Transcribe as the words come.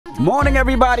Morning,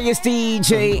 everybody. It's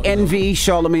DJ Envy,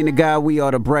 Charlamagne the Guy. We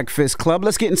are the Breakfast Club.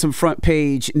 Let's get in some front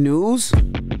page news.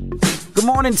 Good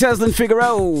morning, Teslin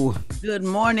Figaro. Good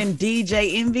morning,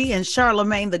 DJ Envy and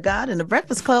Charlamagne the God and the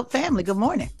Breakfast Club family. Good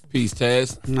morning. Peace,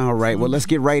 Taz. All right, well, let's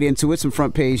get right into it. Some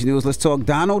front page news. Let's talk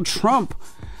Donald Trump.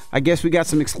 I guess we got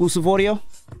some exclusive audio.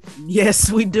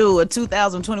 Yes, we do. A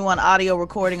 2021 audio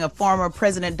recording of former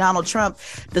President Donald Trump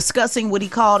discussing what he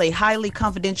called a highly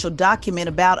confidential document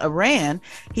about Iran.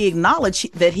 He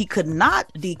acknowledged that he could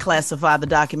not declassify the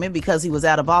document because he was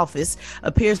out of office,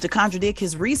 appears to contradict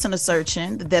his recent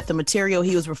assertion that the material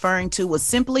he was referring to was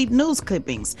simply news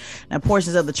clippings. Now,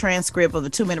 portions of the transcript of the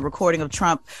 2-minute recording of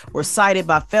Trump were cited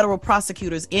by federal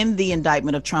prosecutors in the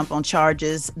indictment of Trump on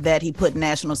charges that he put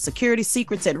national security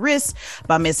secrets at risk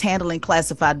by mishandling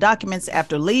classified documents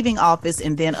after leaving office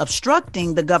and then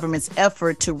obstructing the government's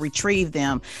effort to retrieve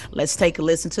them. Let's take a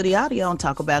listen to the audio and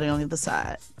talk about it on the other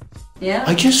side. Yeah.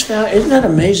 I just found, isn't that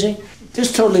amazing?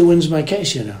 This totally wins my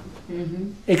case, you know.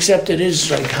 Mm-hmm. Except it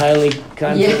is like highly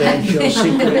confidential,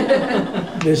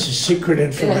 secret. This is secret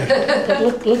information.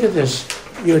 But look at this.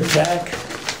 You attack,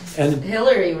 and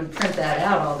Hillary would print that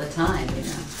out all the time, you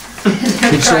know.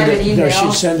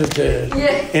 She'd send it to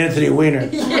Anthony Weiner,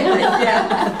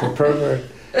 the pervert.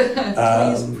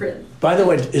 By the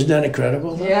way, isn't that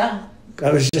incredible? Yeah.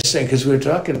 I was just saying, because we were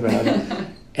talking about it,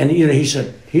 and you know, he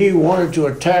said he wanted to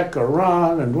attack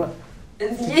Iran, and what?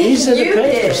 These are the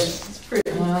papers.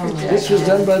 This was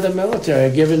done by the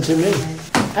military, given to me.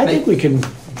 I think we can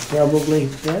probably,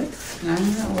 right? I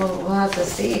don't know. We'll have to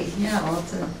see. Yeah, we'll have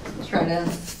to try to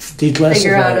declassify.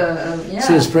 Figure out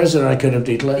See, as president, I could have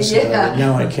declassified it.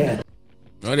 Now I can't.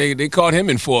 Well, they caught him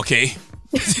in 4K.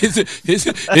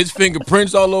 his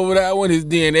fingerprints all over that one, his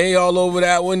DNA all over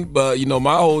that one. But, you know,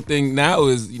 my whole thing now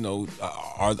is, you know,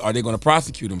 are they going to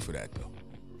prosecute him for that, though?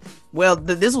 Well,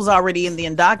 this was already in the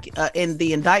indictment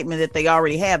that they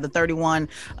already have, the 31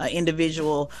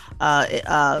 individual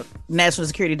national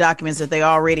security documents that they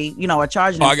already, you know, are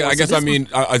charging. I guess,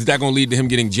 is that going to lead to him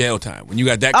getting jail time when you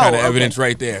got that kind of evidence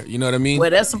right there? You know what I mean? Well,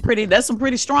 that's some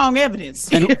pretty strong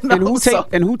evidence.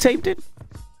 And who taped it?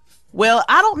 Well,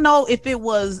 I don't know if it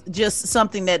was just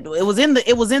something that it was in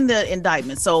the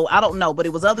indictment. So I don't know, but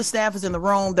it was other staffers in the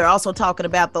room. They're also talking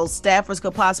about those staffers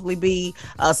could possibly be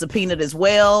subpoenaed as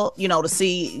well, you know, to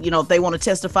see, you know, if they want to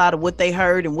testify to what they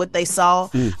heard and what they saw.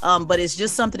 But it's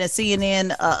just something that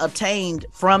CNN obtained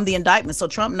from the indictment. So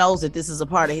Trump knows that this is a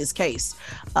part of his case.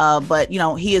 But, you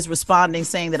know, he is responding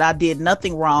saying that I did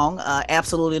nothing wrong,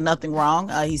 absolutely nothing wrong.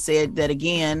 He said that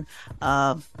again,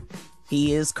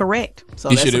 he is correct. So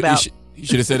he should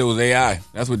have said it was AI.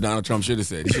 That's what Donald Trump should have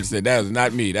said. He should have said that was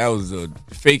not me. That was a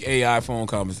fake AI phone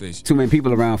conversation. Too many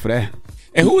people around for that.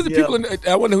 And who was the people?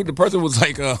 I wonder who the person was.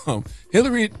 Like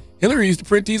Hillary used to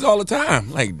print these all the time.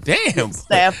 Like, damn.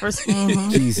 Staffers.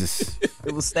 Mm-hmm. Jesus.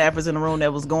 It was staffers in the room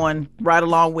that was going right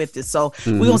along with it. So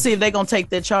we're going to see if they're going to take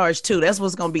that charge too. That's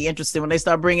what's going to be interesting when they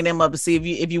start bringing them up to see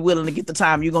if you're willing to get the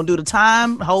time. You're going to do the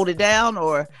time, hold it down,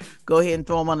 or go ahead and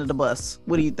throw them under the bus.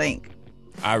 What do you think?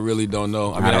 I really don't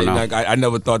know. I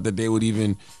never thought that they would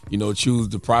even, you know, choose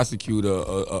to prosecute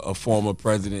a former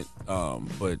president.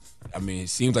 But I mean, it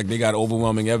seems like they got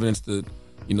overwhelming evidence to,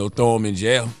 you know, throw him in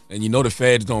jail. And you know the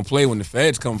feds don't play when the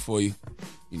feds come for you.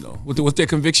 You know, what's their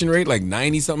conviction rate? Like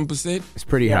 90-something%? It's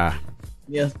pretty high.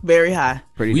 Yeah, very high.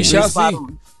 We shall see.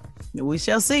 We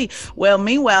shall see. Well,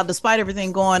 meanwhile, despite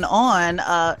everything going on,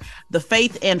 the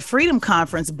Faith and Freedom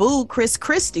Conference booed Chris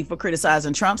Christie for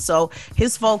criticizing Trump. So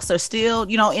his folks are still,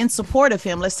 you know, in support of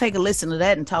him. Let's take a listen to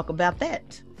that and talk about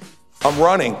that. I'm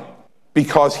running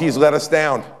because he's let us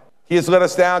down. He has let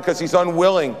us down because he's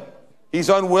unwilling. He's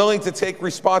unwilling to take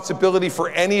responsibility for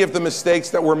any of the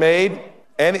mistakes that were made,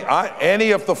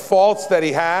 any of the faults that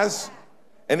he has,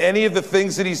 and any of the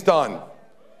things that he's done.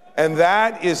 And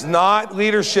that is not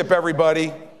leadership,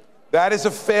 everybody. That is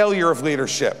a failure of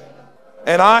leadership.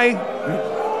 And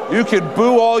you can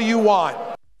boo all you want.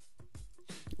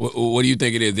 What do you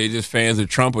think it is? They just fans of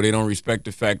Trump, or they don't respect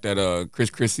the fact that Chris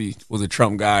Christie was a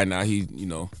Trump guy, and now he, you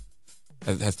know,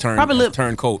 has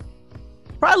turned coat?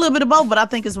 Probably a little bit of both, but I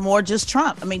think it's more just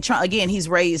Trump. I mean, Trump, again, he's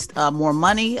raised more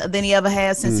money than he ever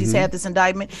has since he's had this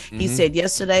indictment. He said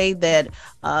yesterday that,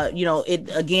 you know,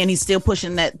 he's still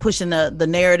pushing the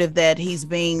narrative that he's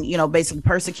being, you know, basically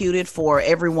persecuted for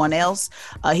everyone else.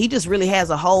 He just really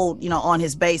has a hold, you know, on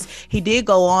his base.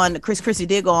 Chris Christie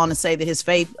did go on to say that his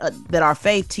faith, that our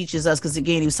faith teaches us, because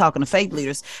again, he was talking to faith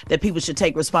leaders, that people should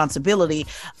take responsibility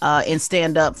and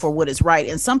stand up for what is right.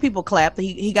 And some people clapped.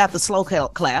 He got the slow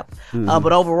clap, but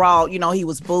But overall, you know, he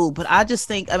was booed. But I just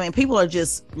think, I mean, people are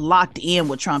just locked in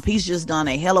with Trump. He's just done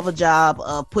a hell of a job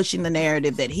of pushing the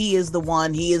narrative that he is the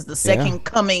one, he is the second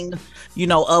coming, you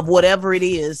know, of whatever it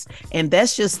is. And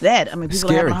that's just that. I mean, people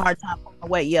are having a hard time putting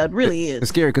away. Yeah, it really is.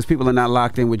 It's scary because people are not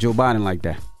locked in with Joe Biden like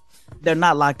that. They're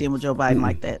not locked in with Joe Biden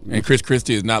like that. And Chris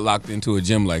Christie is not locked into a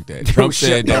gym like that. Trump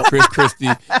said that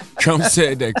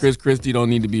Chris Christie don't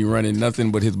need to be running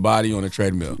nothing but his body on a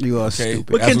treadmill. You are stupid.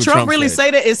 But can Trump really say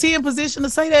that? Is he in position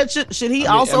to say that? Should he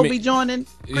also be joining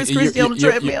Chris Christie on the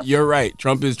treadmill? You're right.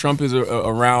 Trump is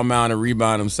a round mound and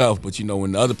rebound himself. But you know,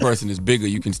 when the other person is bigger,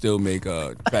 you can still make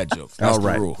fat jokes. That's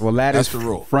the rule. Well, that's the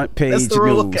rule. Front page news.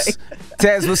 Okay.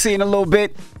 Tez, we'll see you in a little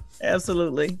bit.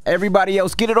 Absolutely. Everybody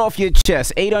else, get it off your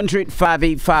chest.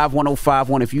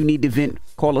 800-585-1051. If you need to vent,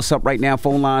 call us up right now.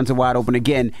 Phone lines are wide open.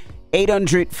 Again,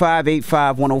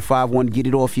 800-585-1051. Get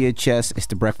it off your chest. It's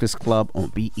The Breakfast Club on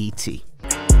BET.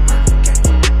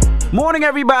 Morning,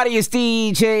 everybody. It's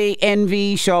DJ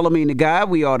Envy, Charlamagne the Guy.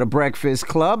 We are The Breakfast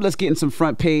Club. Let's get in some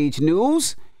front page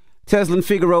news. Teslin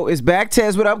Figaro is back.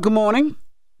 Tez, what up? Good morning.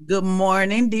 Good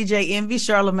morning, DJ Envy,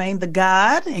 Charlamagne the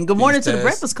God, and good morning to the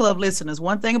Breakfast Club listeners.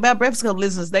 One thing about Breakfast Club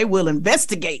listeners, they will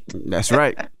investigate. That's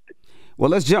right.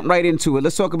 Well, let's jump right into it.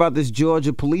 Let's talk about this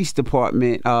Georgia Police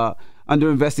Department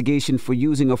under investigation for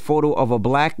using a photo of a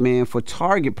black man for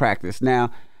target practice.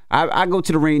 Now, I go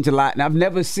to the range a lot, and I've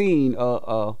never seen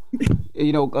a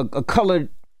colored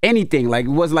anything. Like, it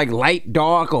was like light,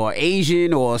 dark, or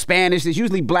Asian, or Spanish. It's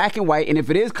usually black and white, and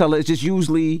if it is color, it's just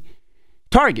usually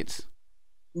targets.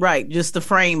 Right, just the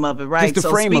frame of it, right? Just the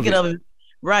frame of it.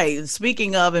 Right.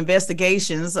 Speaking of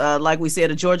investigations, like we said,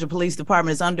 the Georgia Police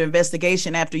Department is under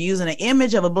investigation after using an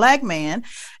image of a black man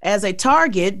as a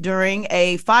target during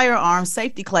a firearms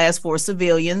safety class for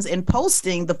civilians and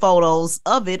posting the photos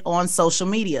of it on social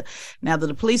media. Now,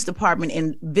 the police department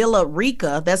in Villa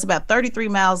Rica, that's about 33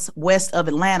 miles west of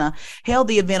Atlanta, held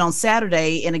the event on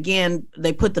Saturday. And again,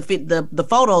 they put the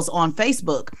photos on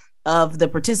Facebook of the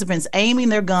participants aiming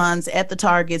their guns at the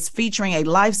targets, featuring a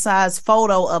life-size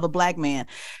photo of a black man.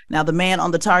 Now, the man on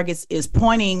the targets is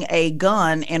pointing a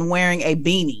gun and wearing a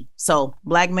beanie. So,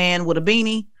 black man with a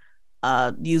beanie,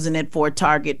 using it for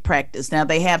target practice. Now,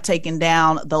 they have taken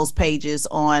down those pages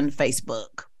on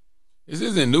Facebook. This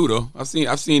isn't new though. I've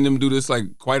seen them do this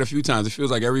like quite a few times. It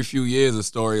feels like every few years a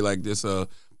story like this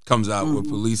comes out where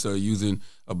police are using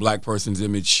a black person's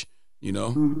image, you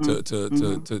know,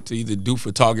 to either do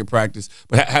for target practice.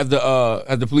 But has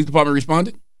the police department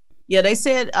responded? Yeah, they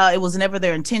said it was never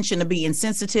their intention to be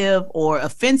insensitive or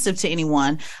offensive to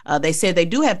anyone. They said they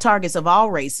do have targets of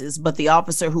all races, but the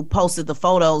officer who posted the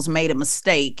photos made a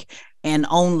mistake and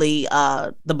only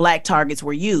the black targets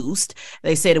were used.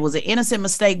 They said it was an innocent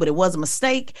mistake, but it was a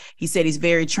mistake. He said he's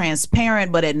very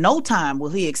transparent, but at no time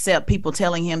will he accept people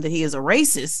telling him that he is a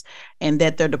racist and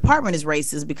that their department is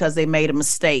racist because they made a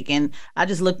mistake. And I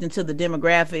just looked into the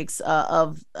demographics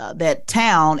of that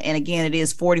town, and again, it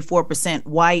is 44%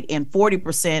 white and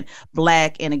 40%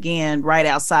 black, and again, right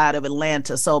outside of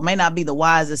Atlanta. So it may not be the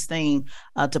wisest thing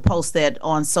to post that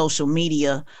on social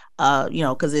media,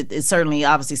 because it certainly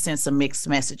obviously sends some mixed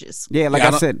messages. Yeah, like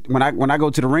I said, when I go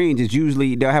to the range, it's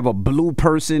usually they'll have a blue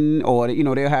person, or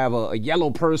they'll have a yellow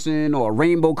person or a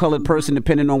rainbow colored person,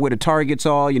 depending on where the targets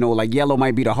are. Like yellow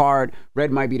might be the heart,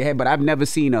 red might be the head, but I've never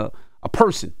seen a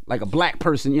person, like a black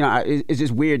person. It's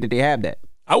just weird that they have that.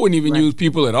 I wouldn't even use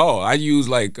people at all. I use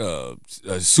like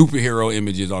superhero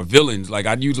images or villains. Like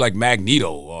I'd use like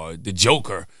Magneto or the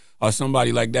Joker or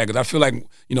somebody like that, because I feel like,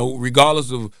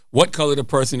 regardless of what color the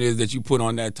person is that you put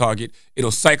on that target,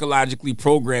 it'll psychologically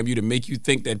program you to make you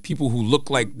think that people who look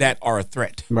like that are a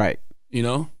threat. Right.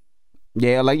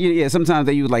 Yeah, sometimes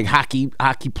they use like hockey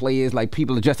players, like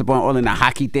people are dressed up all in a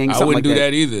hockey thing. I wouldn't do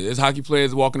that either. There's hockey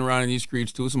players walking around in these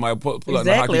streets too. Somebody pull out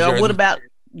the hockey jersey. Or what about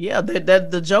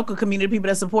the Joker community? People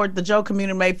that support the Joker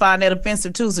community may find that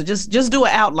offensive too. So just do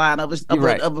an outline of a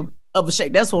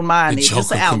shape. That's what mine is.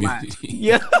 Just an outline.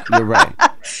 Yeah, you're right.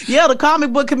 Yeah, the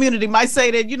comic book community might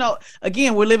say that,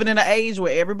 again, we're living in an age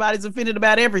where everybody's offended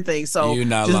about everything. So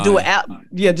just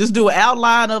do an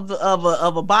outline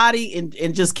of a body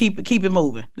and just keep it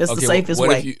moving. That's the safest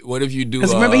way. What if you do?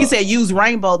 Because remember, he said use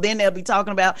rainbow. Then they'll be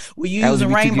talking about we're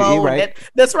using rainbow. Right.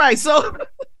 That's right. So.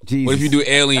 Jesus. What if you do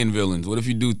alien villains? What if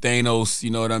you do Thanos?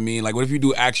 You know what I mean? Like, what if you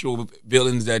do actual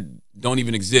villains that don't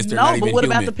even exist. They're no, not even but what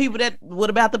human. about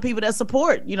the people that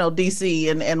support,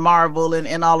 DC and Marvel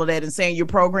and all of that, and saying you're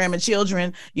programming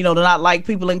children, to not like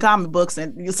people in comic books?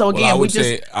 And so again,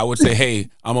 I would say, hey,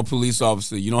 I'm a police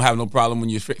officer. You don't have no problem when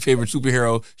your favorite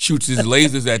superhero shoots his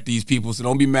lasers at these people, so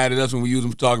don't be mad at us when we use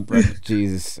them for target practice.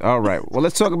 Jesus. All right. Well,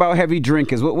 let's talk about heavy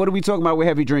drinkers. What are we talking about with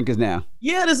heavy drinkers now?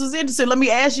 Yeah, this is interesting. Let me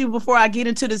ask you before I get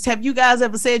into this. Have you guys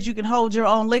ever said you can hold your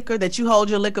own liquor, that you hold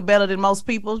your liquor better than most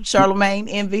people? Charlamagne,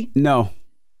 Envy? No.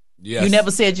 Yes. You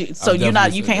never said you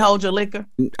can't hold your liquor?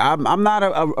 I'm not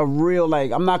a real,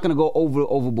 I'm not going to go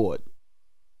overboard.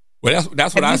 Well,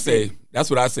 that's what I say.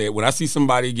 That's what I say. When I see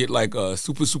somebody get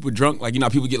super drunk,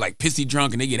 people get pissy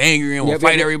drunk and they get angry and will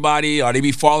fight everybody, or they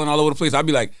be falling all over the place, I'd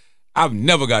be like, I've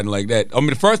never gotten like that. I mean,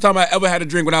 the first time I ever had a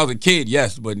drink when I was a kid,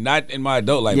 yes, but not in my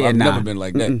adult life. I've never been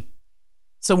like that.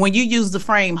 So when you use the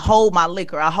frame, hold my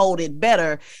liquor, I hold it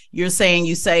better, you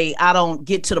say, I don't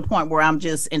get to the point where I'm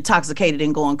just intoxicated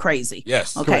and going crazy.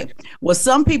 Yes. Okay. Correct. Well,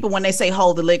 some people, when they say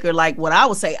hold the liquor, like what I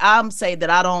would say, I'm say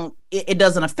that it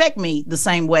doesn't affect me the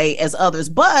same way as others.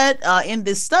 But in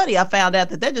this study, I found out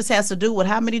that just has to do with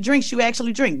how many drinks you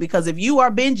actually drink. Because if you are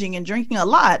binging and drinking a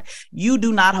lot, you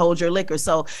do not hold your liquor.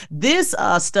 So this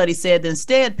study said that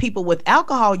instead, people with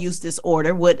alcohol use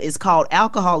disorder, what is called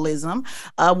alcoholism,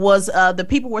 was the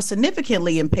people were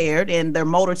significantly impaired, and their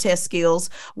motor test skills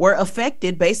were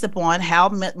affected based upon how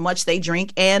much they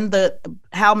drink and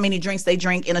how many drinks they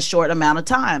drink in a short amount of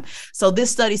time. So this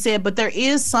study said, but there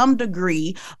is some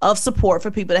degree of support for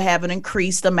people to have an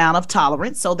increased amount of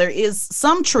tolerance. So there is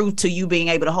some truth to you being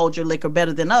able to hold your liquor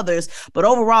better than others. But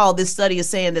overall, this study is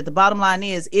saying that the bottom line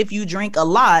is, if you drink a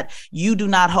lot, you do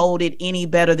not hold it any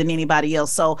better than anybody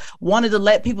else. So wanted to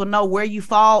let people know where you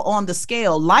fall on the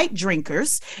scale. Light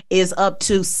drinkers is up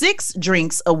to 6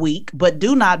 drinks a week, but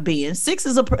do not binge. 6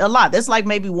 is a lot. That's like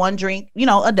maybe 1 drink,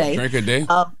 a day. Drink a day.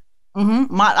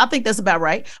 I think that's about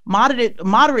right.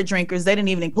 Moderate drinkers, they didn't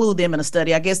even include them in a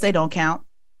study. I guess they don't count.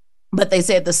 But they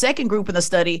said the second group in the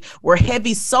study were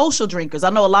heavy social drinkers. I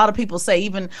know a lot of people say,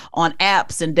 even on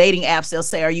apps and dating apps, they'll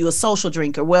say, are you a social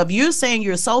drinker? Well, if you're saying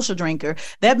you're a social drinker,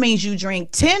 that means you drink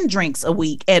 10 drinks a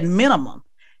week at minimum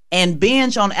and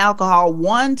binge on alcohol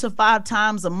 1 to 5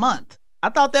 times a month. I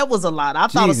thought that was a lot. I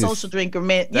thought a social drinker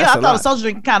meant, a social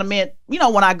drinker kind of meant,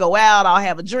 when I go out, I'll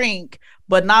have a drink.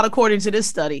 But not according to this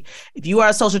study. If you are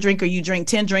a social drinker, you drink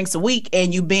 10 drinks a week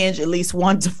and you binge at least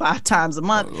 1 to 5 times a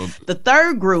month. The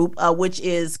third group, which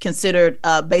is considered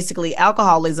basically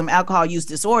alcoholism, alcohol use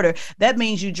disorder, that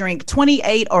means you drink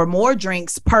 28 or more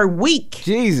drinks per week.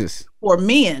 Jesus. For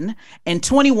men and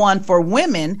 21 for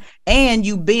women, and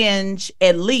you binge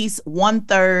at least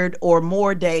 1/3 or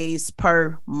more days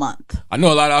per month. I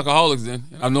know a lot of alcoholics then.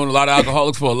 I've known a lot of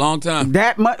alcoholics for a long time.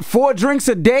 That much? 4 drinks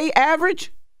a day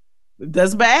average?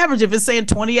 That's about average. If it's saying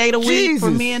 28 a week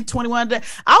for men, 21 a day.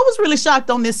 I was really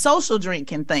shocked on this social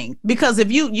drinking thing, because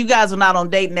if you guys are not on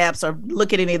dating apps or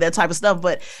look at any of that type of stuff,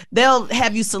 but they'll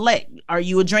have you select, are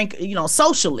you a drinker,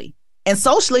 socially? And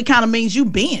socially kind of means you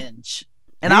binge.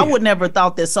 And I would never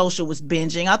thought that social was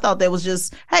binging. I thought that was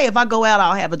just, hey, if I go out,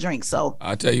 I'll have a drink. So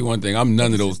I'll tell you one thing, I'm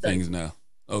none of those things now.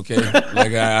 Okay,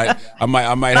 like I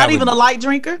might not have even a light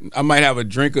drinker. I might have a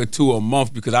drink or 2 a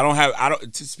month, because I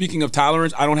don't. Speaking of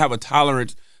tolerance, I don't have a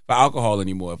tolerance for alcohol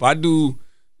anymore. If I do,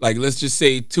 let's just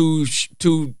say two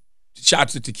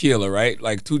shots of tequila, right?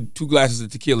 Like two glasses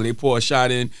of tequila, they pour a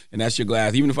shot in, and that's your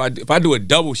glass. Even if I do a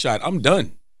double shot, I'm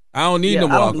done. I don't need no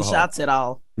more alcohol. I don't do shots at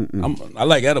all. I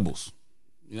like edibles.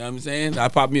 You know what I'm saying? I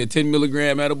pop me a 10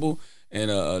 milligram edible and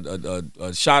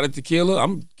a shot of tequila.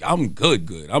 I'm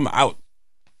good. I'm out.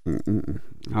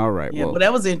 All right. Yeah, well,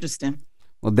 that was interesting.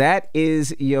 Well, that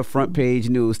is your front page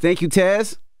news. Thank you,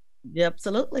 Tez. Yeah,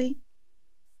 absolutely.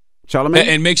 Charlamagne?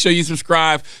 And make sure you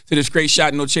subscribe to this Great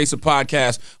Shot No Chaser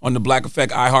podcast on the Black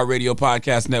Effect iHeartRadio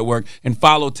Podcast Network, and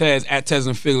follow Tez at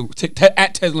Teslin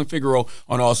Figaro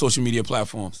on all social media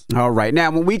platforms. All right. Now,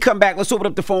 when we come back, let's open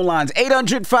up the phone lines.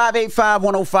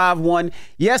 800-585-1051.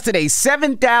 Yesterday,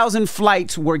 7,000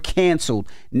 flights were canceled,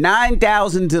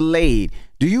 9,000 delayed.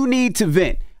 Do you need to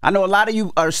vent? I know a lot of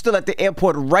you are still at the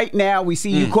airport right now. We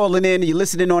see you calling in. You're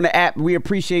listening on the app. We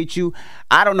appreciate you.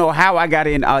 I don't know how I got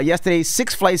in. Yesterday,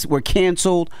 6 flights were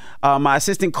canceled. My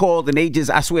assistant called, and they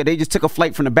just took a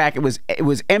flight from the back. It was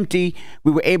empty.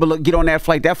 We were able to get on that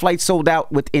flight. That flight sold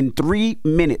out within 3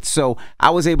 minutes. So I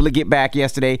was able to get back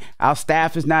yesterday. Our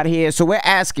staff is not here. So we're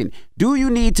asking, do you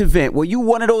need to vent? Were you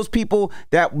one of those people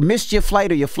that missed your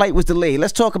flight or your flight was delayed?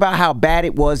 Let's talk about how bad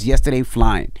it was yesterday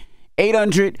flying.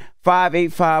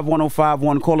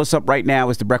 800-585-1051. Call us up right now.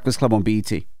 It's The Breakfast Club on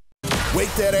BET. Wake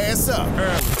that ass up.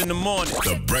 In the morning.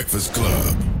 The Breakfast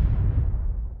Club.